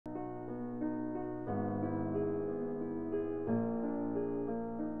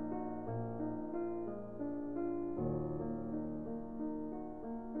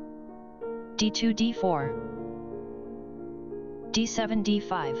d2 d4 d7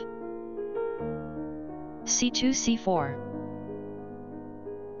 d5 c2 c4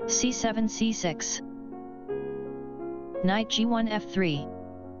 c7 c6 knight g1 f3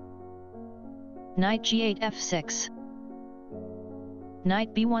 knight g8 f6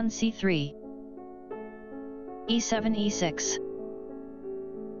 knight b1 c3 e7 e6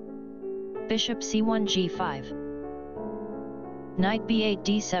 bishop c1 g5 knight b8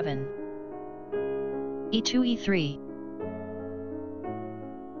 d7 e2 e3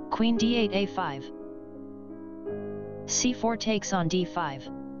 queen d8 a5 c4 takes on d5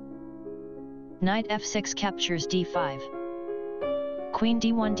 knight f6 captures d5 queen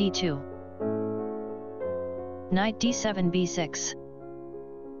d1 d2 knight d7 b6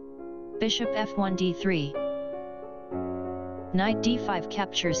 bishop f1 d3 knight d5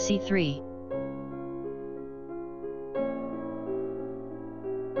 captures c3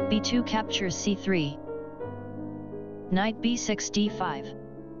 b2 captures c3 knight b6 d5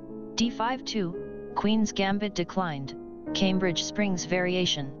 d5 2 Queen's Gambit declined, Cambridge Springs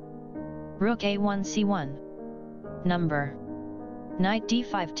variation. Rook a1 c1. Number. Knight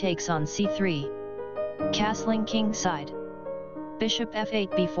d5 takes on c3. Castling king side. Bishop f8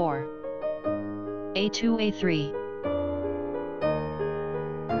 b4. a2 a3.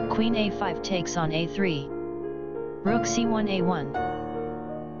 Queen a5 takes on a3. Rook c1 a1.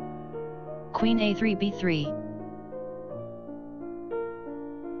 Queen a3 b3.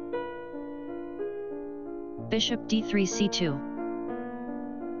 Bishop d3 c2.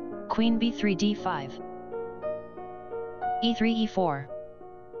 Queen b3 d5. e3 e4.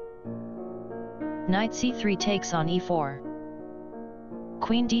 Knight c3 takes on e4.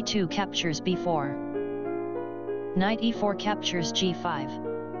 Queen d2 captures b4. Knight e4 captures g5.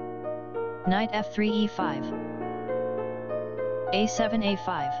 Knight f3 e5. a7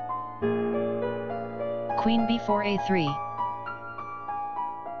 a5. Queen b4 a3.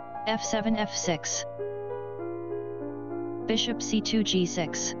 f7 f6. Bishop c2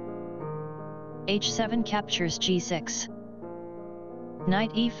 g6. h7 captures g6.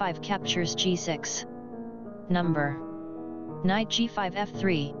 Knight e5 captures g6. Number. Knight g5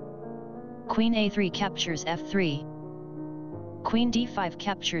 f3. Queen a3 captures f3. Queen d5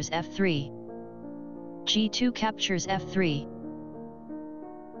 captures f3. g2 captures f3.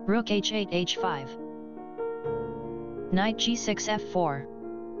 Rook h8 h5. Knight g6 f4.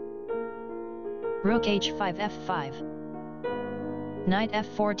 Rook h5 f5. Knight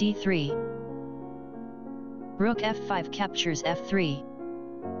f4 d3. Rook f5 captures f3.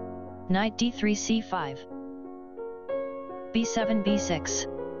 Knight d3 c5. b7 b6.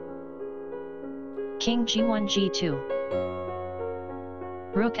 King g1 g2.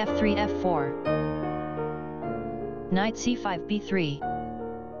 Rook f3 f4. Knight c5 b3.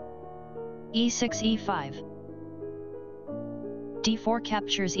 e6 e5. d4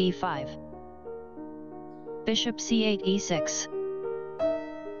 captures e5. Bishop c8 e6.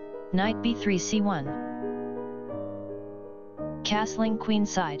 Knight b3 c1. Castling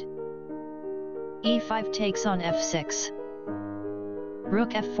queenside. e5 takes on f6.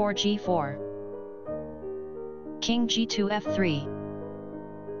 Rook f4 g4. King g2 f3.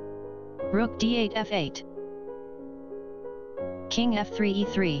 Rook d8 f8. King f3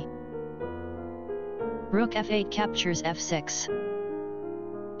 e3. Rook f8 captures f6.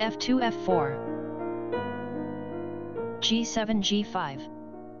 f2 f4. g7 g5.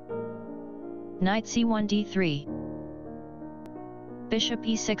 Knight c1 d3. Bishop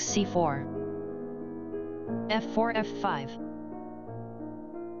e6 c4. f4 f5.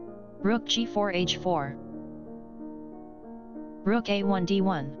 Rook g4 h4. Rook a1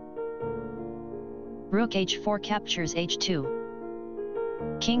 d1. Rook h4 captures h2.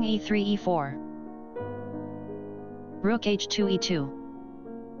 King e3 e4. Rook h2 e2.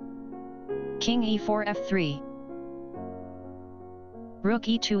 King e4 f3. Rook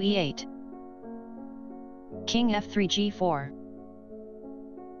e2 e8. King f3 g4.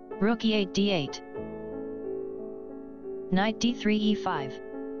 Rook e8 d8. Knight d3 e5.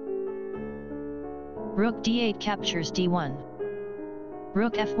 Rook d8 captures d1.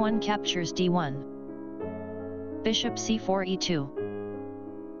 Rook f1 captures d1. Bishop c4 e2.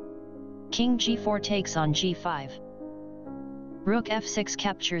 King g4 takes on g5. Rook f6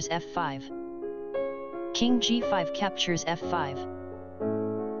 captures f5. King g5 captures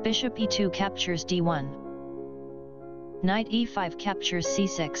f5. Bishop e2 captures d1. Knight e5 captures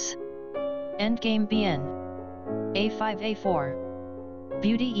c6. Endgame bn. a5 a4.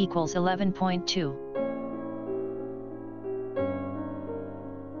 Beauty equals 11.2.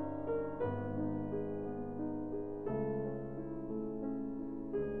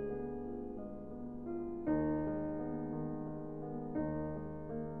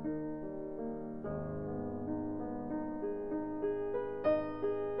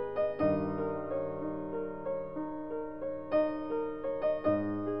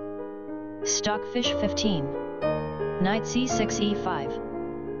 Stockfish 15. Knight c6 e5.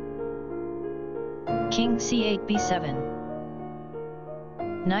 King c8 b7.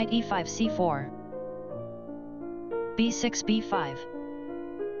 Knight e5 c4. b6 b5.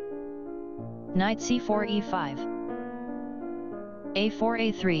 Knight c4 e5. a4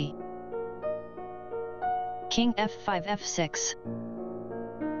 a3. King f5 f6.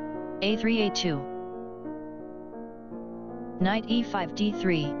 a3 a2. Knight e5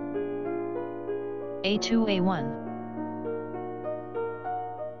 d3. a2 a1.